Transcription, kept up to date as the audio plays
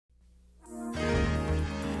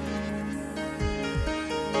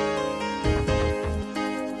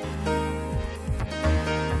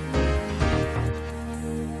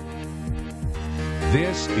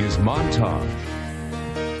This is Montage.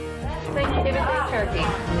 Thanksgiving Day turkey.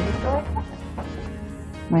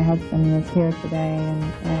 My husband was here today,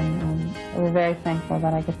 and we're very thankful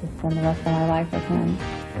that I get to spend the rest of my life with him.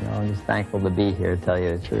 You know, I'm just thankful to be here, to tell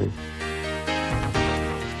you the truth.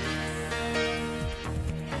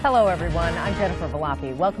 Hello, everyone. I'm Jennifer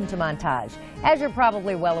Valapi. Welcome to Montage. As you're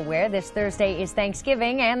probably well aware, this Thursday is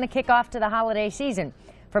Thanksgiving and the kickoff to the holiday season.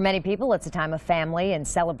 For many people, it's a time of family and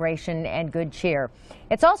celebration and good cheer.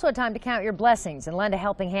 It's also a time to count your blessings and lend a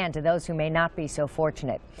helping hand to those who may not be so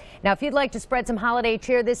fortunate. Now, if you'd like to spread some holiday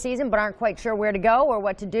cheer this season but aren't quite sure where to go or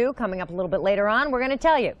what to do, coming up a little bit later on, we're going to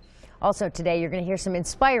tell you. Also today, you're going to hear some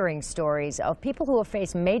inspiring stories of people who have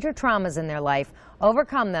faced major traumas in their life,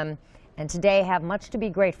 overcome them, and today have much to be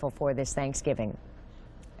grateful for this Thanksgiving.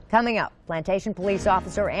 Coming up, Plantation Police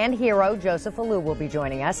Officer and hero Joseph Alou will be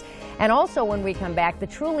joining us. And also when we come back, the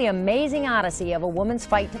truly amazing odyssey of a woman's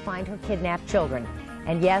fight to find her kidnapped children.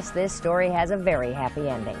 And yes, this story has a very happy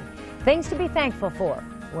ending. Things to be thankful for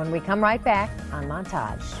when we come right back on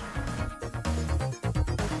Montage.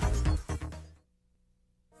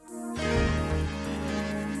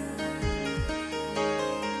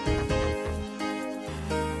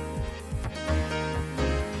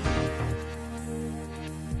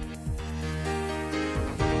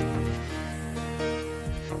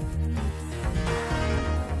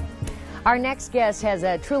 Our next guest has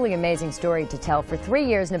a truly amazing story to tell. For 3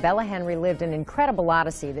 years, Nabella Henry lived an incredible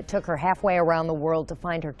odyssey that took her halfway around the world to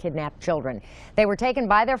find her kidnapped children. They were taken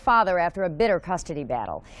by their father after a bitter custody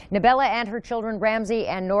battle. Nabella and her children, Ramsey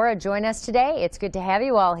and Nora, join us today. It's good to have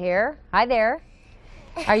you all here. Hi there.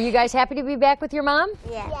 Are you guys happy to be back with your mom?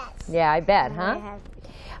 Yes. Yeah, I bet, huh?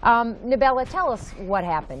 Nabella, tell us what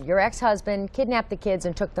happened. Your ex-husband kidnapped the kids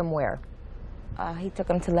and took them where? He took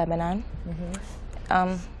them to Lebanon.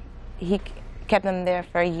 He kept them there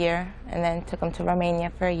for a year and then took them to Romania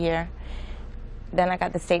for a year. Then I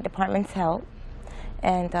got the State Department's help,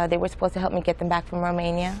 and they were supposed to help me get them back from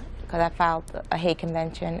Romania because I filed a Hague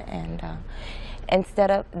Convention. And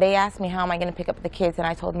they asked me how am I going to pick up the kids, and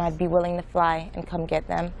I told them I'd be willing to fly and come get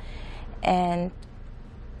them. And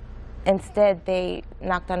instead, they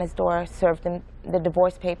knocked on his door, served him the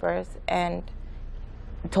divorce papers, and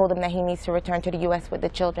told him that he needs to return to the U.S. with the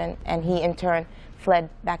children, and he in turn fled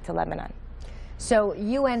back to Lebanon. So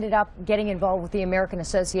you ended up getting involved with the American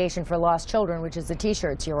Association for Lost Children, which is the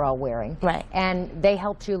T-shirts you're all wearing. Right. And they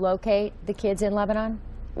helped you locate the kids in Lebanon?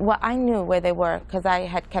 Well, I knew where they were because I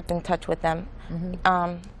had kept in touch with them.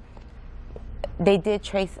 They did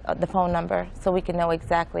trace the phone number so we could know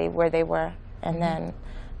exactly where they were. And then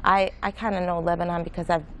I kind of know Lebanon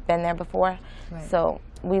because I've been there before, so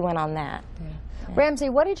we went on that. Ramsey,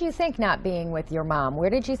 what did you think not being with your mom? Where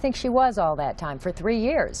did you think she was all that time for 3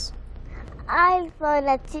 years? I thought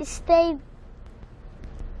that she stayed.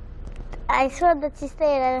 I saw that she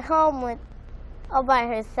stayed at home all by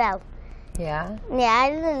herself. Yeah? Yeah, I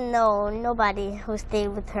didn't know nobody who stayed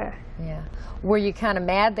with her. Yeah. Were you kind of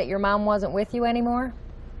mad that your mom wasn't with you anymore?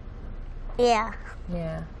 Yeah.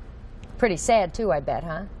 Yeah. Pretty sad too, I bet,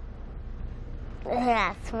 huh?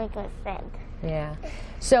 Yeah, it's making me sad. Yeah.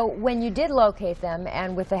 So when you did locate them,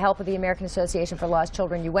 and with the help of the American Association for Lost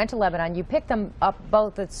Children, you went to Lebanon, you picked them up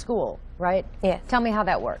both at school, right? Yes. Tell me how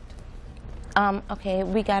that worked. Okay,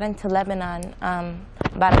 we got into Lebanon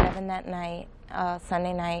about 11 that night,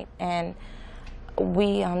 Sunday night, and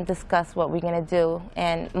we discussed what we're going to do.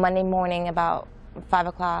 And Monday morning, about 5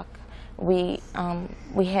 o'clock, we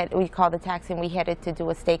called the taxi and we headed to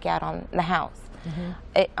do a stakeout on the house.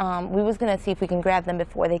 We was going to see if we can grab them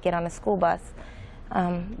before they get on a school bus,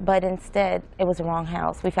 but instead it was the wrong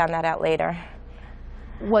house. We found that out later.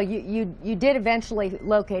 Well, you did eventually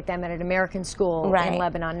locate them at an American school in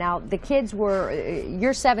Lebanon. Now, the kids were,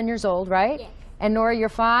 you're 7 years old, right? Yes. And Nora, you're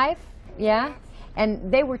 5? Yeah?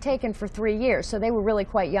 And they were taken for 3 years, so they were really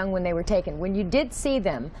quite young when they were taken. When you did see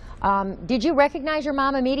them, did you recognize your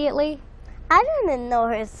mom immediately? I didn't know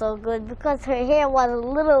her so good because her hair was a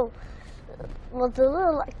little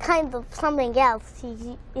kind of something else.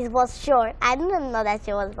 It was short. I didn't know that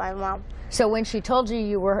she was my mom. So when she told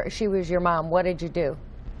you she was your mom, what did you do?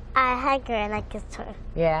 I hugged her and I kissed her.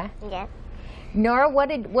 Yeah? Yes. Nora, what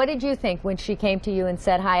did you think when she came to you and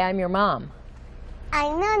said, "Hi, I'm your mom"? I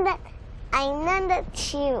know that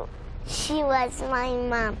she was my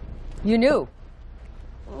mom. You knew?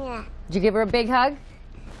 Yeah. Did you give her a big hug?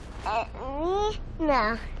 Me?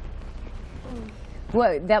 No.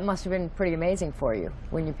 Well, that must have been pretty amazing for you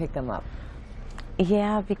when you picked them up.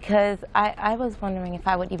 Yeah, because I was wondering if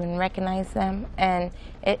I would even recognize them, and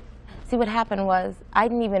See, what happened was I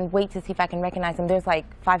didn't even wait to see if I can recognize them. There's like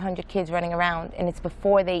 500 kids running around, and it's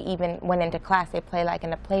before they even went into class. They play like in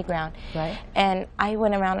the playground. Right. And I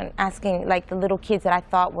went around and asking like the little kids that I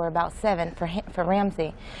thought were about 7 for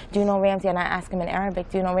Ramsey. Do you know Ramsey? And I asked him in Arabic,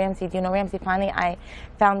 do you know Ramsey? Do you know Ramsey? Finally, I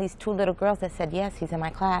found these 2 little girls that said, yes, he's in my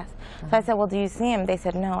class. So I said, well, do you see him? They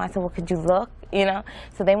said, no. I said, well, could you look? You know?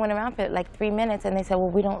 So they went around for like 3 minutes, and they said, well,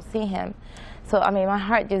 we don't see him. So, I mean, my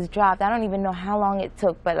heart just dropped. I don't even know how long it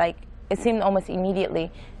took, but like, it seemed almost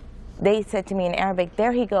immediately. They said to me in Arabic,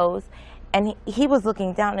 there he goes. And he was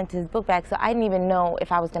looking down into his book bag, so I didn't even know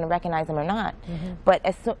if I was going to recognize him or not. But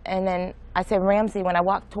and then I said, Ramsey, when I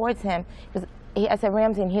walked towards him, I said,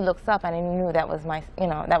 Ramsey, and he looks up, and I knew that was my,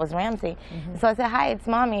 that was Ramsey. So I said, hi, it's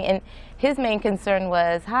Mommy. And his main concern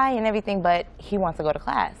was, hi, and everything, but he wants to go to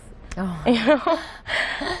class. Oh. You know?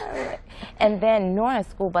 And then Nora's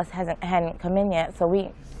school bus hadn't come in yet, so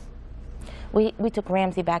we took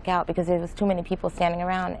Ramsey back out because there was too many people standing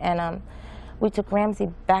around, and we took Ramsey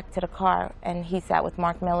back to the car, and he sat with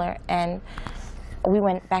Mark Miller, and we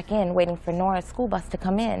went back in waiting for Nora's school bus to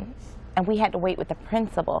come in, and we had to wait with the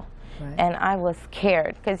principal. Right. And I was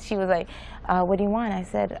scared because she was like, what do you want? I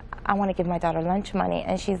said, I want to give my daughter lunch money.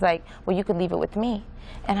 And she's like, well, you could leave it with me.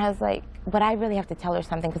 And I was like, but I really have to tell her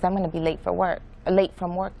something because I'm going to be late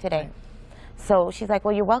from work today. Right. So she's like,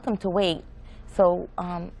 well, you're welcome to wait. So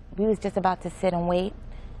we was just about to sit and wait.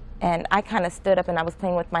 And I kind of stood up, and I was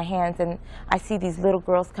playing with my hands, and I see these little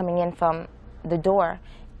girls coming in from the door.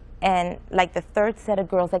 And like the third set of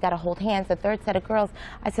girls, they got to hold hands, the third set of girls,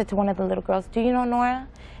 I said to one of the little girls, do you know Nora?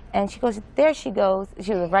 And she goes, there she goes.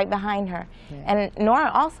 She was right behind her. Yeah. And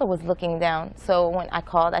Nora also was looking down. So when I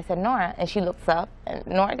called, I said, Nora, and she looks up, and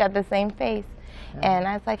Nora got the same face. Yeah. And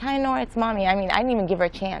I was like, hi, Nora, it's Mommy. I mean, I didn't even give her a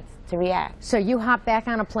chance to react. So you hopped back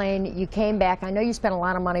on a plane, you came back. I know you spent a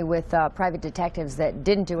lot of money with private detectives that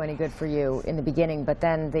didn't do any good for you in the beginning, but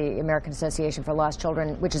then the American Association for Lost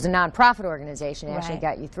Children, which is a nonprofit organization, actually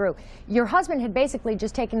got you through. Your husband had basically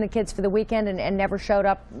just taken the kids for the weekend and never showed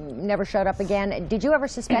up again. Did you ever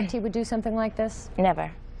suspect he would do something like this?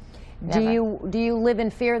 Never. Do you live in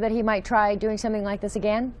fear that he might try doing something like this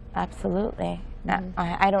again? Absolutely.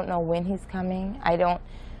 I don't know when he's coming. I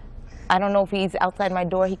don't know if he's outside my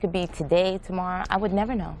door. He could be today, tomorrow. I would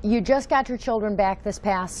never know. You just got your children back this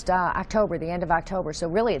past October, the end of October, so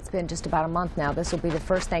really it's been just about a month now. This will be the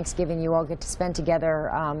first Thanksgiving you all get to spend together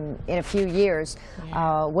in a few years.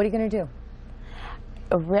 Yeah. What are you going to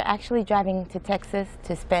do? We're actually driving to Texas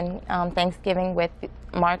to spend Thanksgiving with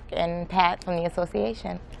Mark and Pat from the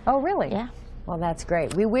association. Oh, really? Yeah. Well, that's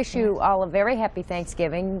great. We wish you all a very happy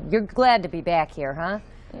Thanksgiving. You're glad to be back here, huh?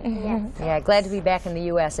 Yes. Yeah, glad to be back in the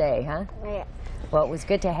USA, huh? Yeah. Well, it was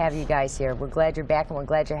good to have you guys here. We're glad you're back, and we're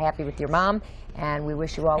glad you're happy with your mom, and we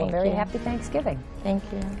wish you all a very happy Thanksgiving. Thank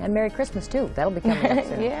you. And Merry Christmas, too. That'll be coming up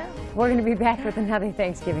soon. Yeah. We're going to be back with another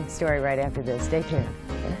Thanksgiving story right after this. Stay tuned.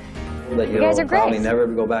 That you'll probably never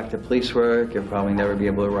go back to police work, you'll probably never be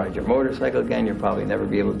able to ride your motorcycle again, you'll probably never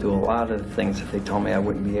be able to do a lot of the things that they told me I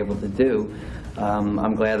wouldn't be able to do.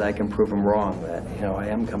 I'm glad that I can prove them wrong, that I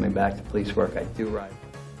am coming back to police work. I do ride.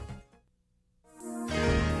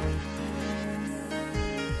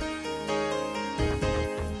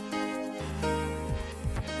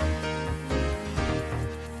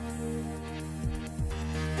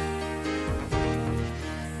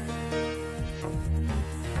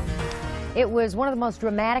 It was one of the most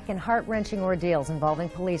dramatic and heart-wrenching ordeals involving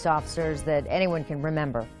police officers that anyone can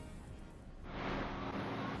remember.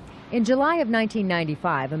 In July of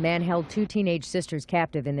 1995, a man held 2 teenage sisters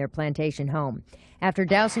captive in their plantation home. After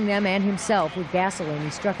dousing them and himself with gasoline, he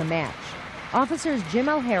struck a match. Officers Jim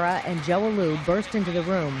O'Hara and Joe Alou burst into the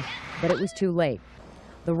room, but it was too late.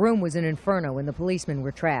 The room was an inferno and the policemen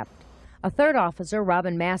were trapped. A third officer,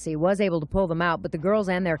 Robin Massey, was able to pull them out, but the girls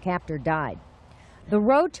and their captor died. The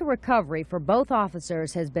road to recovery for both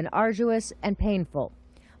officers has been arduous and painful,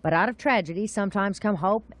 but out of tragedy sometimes come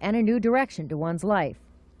hope and a new direction to one's life.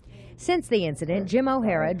 Since the incident, Jim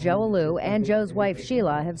O'Hara, Joe Alou, and Joe's wife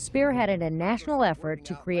Sheila have spearheaded a national effort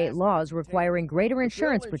to create laws requiring greater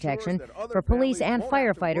insurance protection for police and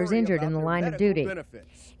firefighters injured in the line of duty.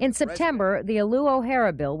 In September, the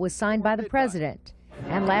Alou-O'Hara bill was signed by the president.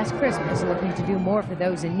 And last Christmas, looking to do more for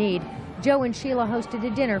those in need, Joe and Sheila hosted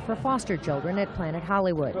a dinner for foster children at Planet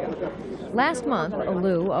Hollywood. Last month,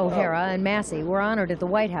 Alou, O'Hara, and Massey were honored at the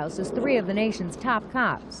White House as 3 of the nation's top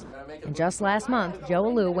cops. And just last month, Joe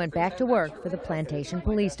Alou went back to work for the Plantation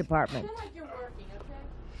Police Department.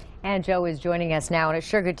 And Joe is joining us now, and it's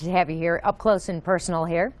sure good to have you here, up close and personal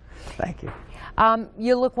here. Thank you.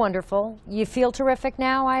 You look wonderful. You feel terrific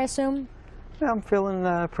now, I assume? I'm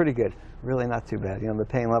feeling pretty good. really not too bad. You know, the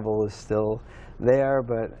pain level is still there,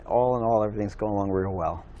 but all in all, everything's going along real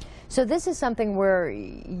well. So this is something where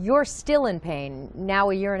you're still in pain now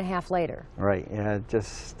a year and a half later. Right, yeah, it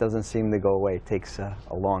just doesn't seem to go away. It takes a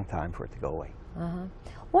long time for it to go away.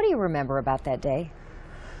 What do you remember about that day?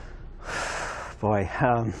 Boy,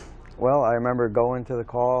 well, I remember going to the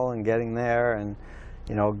call and getting there and,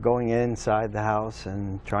 you know, going inside the house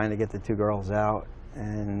and trying to get the two girls out.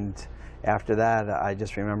 And after that, I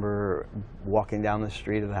just remember walking down the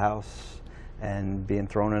street of the house and being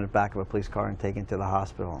thrown in the back of a police car and taken to the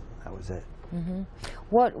hospital. That was it.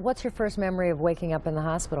 What's your first memory of waking up in the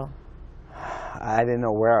hospital? I didn't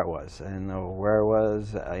know where I was. I didn't know where I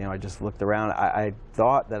was. You know, I just looked around. I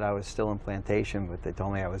thought that I was still in Plantation, but they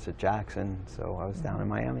told me I was at Jackson, so I was down in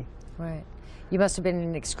Miami. Right. You must have been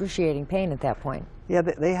in excruciating pain at that point. Yeah,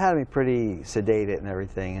 they had me pretty sedated and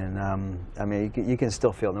everything, and I mean, you can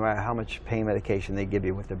still feel it, no matter how much pain medication they give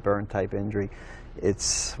you with a burn type injury,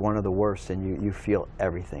 it's one of the worst, and you feel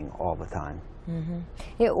everything all the time.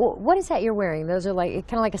 What is that you're wearing? Those are like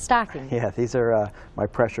kind of like a stocking. Yeah, these are my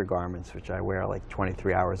pressure garments, which I wear like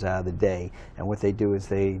 23 hours out of the day. And what they do is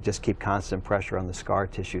they just keep constant pressure on the scar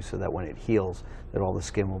tissue so that when it heals, that all the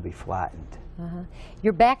skin will be flattened.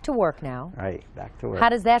 You're back to work now. Right, back to work. How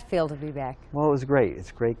does that feel to be back? Well, it was great.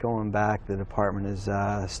 It's great going back. The department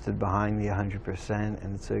has stood behind me 100%,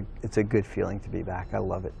 and it's a good feeling to be back. I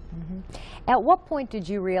love it. At what point did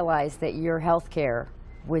you realize that your health care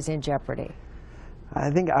was in jeopardy? I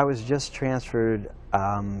think I was just transferred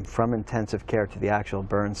from intensive care to the actual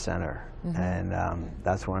burn center, and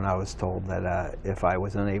that's when I was told that if I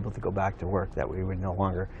was unable to go back to work, that we would no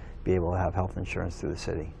longer be able to have health insurance through the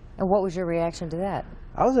city. And what was your reaction to that?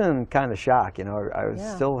 I was in kind of shock. You know, I was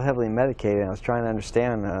still heavily medicated, and I was trying to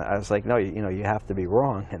understand. I was like, no, you know, you have to be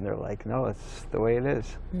wrong, and they're like, no, it's the way it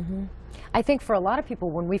is. I think for a lot of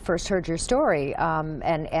people, when we first heard your story,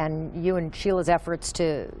 and you and Sheila's efforts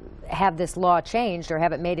to have this law changed or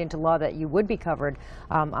have it made into law that you would be covered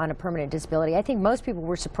on a permanent disability, I think most people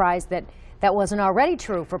were surprised that that wasn't already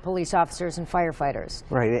true for police officers and firefighters.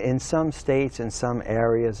 Right. In some states, in some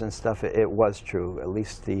areas and stuff, it was true. At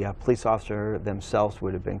least the police officer themselves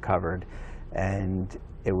would have been covered. And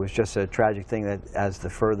it was just a tragic thing that as the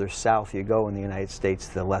further south you go in the United States,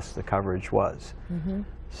 the less the coverage was.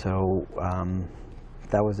 So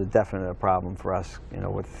that was a definite problem for us, you know,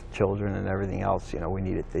 with children and everything else. You know, we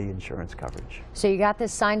needed the insurance coverage. So you got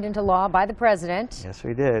this signed into law by the president. Yes,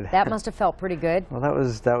 we did. That must have felt pretty good. Well, that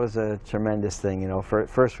was a tremendous thing. You know,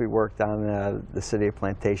 first we worked on the city of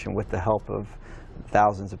Plantation with the help of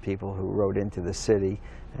thousands of people who rode into the city,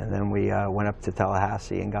 and then we went up to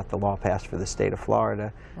Tallahassee and got the law passed for the state of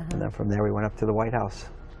Florida, and then from there we went up to the White House.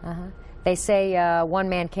 They say one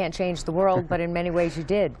man can't change the world, but in many ways you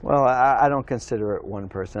did. Well, I don't consider it one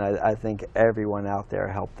person. I think everyone out there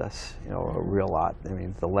helped us, you know, a real lot. I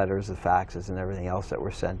mean, the letters, the faxes, and everything else that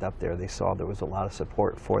were sent up there, they saw there was a lot of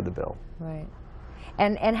support for the bill. Right.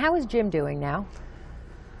 And how is Jim doing now?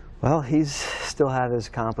 Well, he's still had his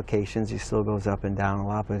complications. He still goes up and down a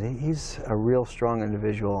lot, but he's a real strong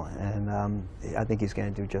individual, and I think he's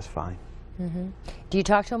going to do just fine. Do you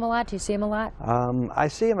talk to him a lot? Do you see him a lot? I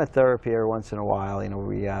see him at therapy every once in a while. You know,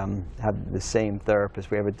 we have the same therapist.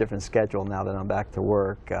 We have a different schedule now that I'm back to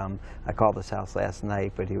work. I called his house last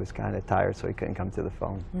night, but he was kind of tired, so he couldn't come to the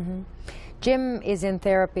phone. Jim is in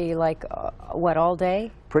therapy like, what, all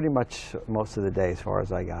day? Pretty much most of the day as far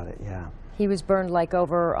as I got it, yeah. He was burned like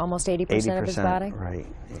over almost 80% of his body? Right.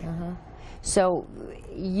 Yeah. So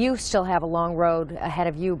you still have a long road ahead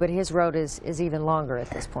of you, but his road is even longer at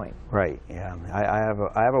this point. Right, yeah. I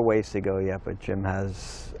have a ways to go yet, but Jim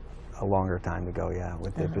has a longer time to go, yeah,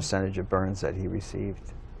 with the percentage of burns that he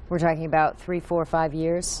received. We're talking about 3, 4, 5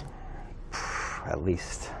 years? At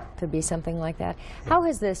least. Could be something like that. How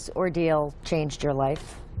has this ordeal changed your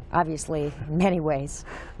life? Obviously, in many ways.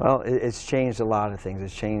 Well, it's changed a lot of things.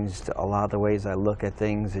 It's changed a lot of the ways I look at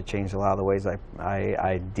things. It changed a lot of the ways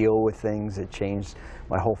I deal with things. It changed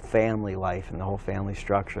my whole family life and the whole family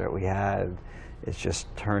structure that we had. It's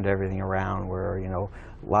just turned everything around where, you know,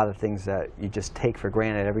 a lot of things that you just take for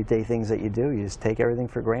granted, everyday things that you do, you just take everything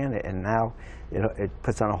for granted. And now it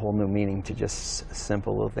puts on a whole new meaning to just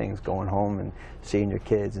simple little things, going home and seeing your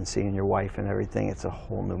kids and seeing your wife and everything. It's a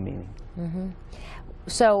whole new meaning.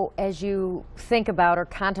 So as you think about or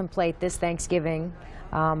contemplate this Thanksgiving,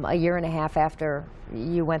 a year and a half after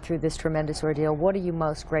you went through this tremendous ordeal, what are you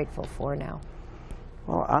most grateful for now?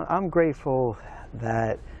 Well, I'm grateful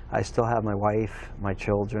that I still have my wife, my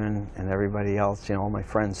children, and everybody else, you know, all my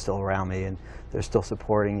friends still around me, and they're still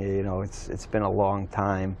supporting you. You know, it's been a long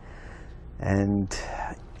time, and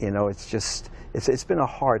you know, it's just, it's been a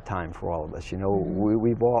hard time for all of us. You know,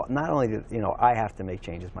 we've all, not only did, you know, I have to make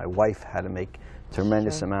changes, my wife had to make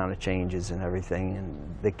tremendous amount of changes and everything,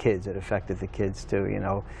 and the kids, it affected the kids too. You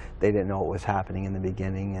know, they didn't know what was happening in the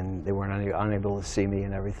beginning, and they weren't unable to see me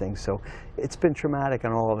and everything. So it's been traumatic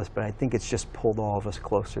on all of us, but I think it's just pulled all of us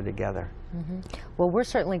closer together. Well, we're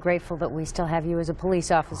certainly grateful that we still have you as a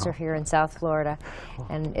police officer here in South Florida,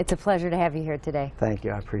 and it's a pleasure to have you here today. Thank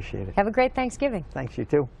you, I appreciate it. Have a great Thanksgiving. Thanks, you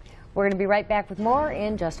too. We're going to be right back with more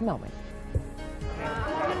in just a moment.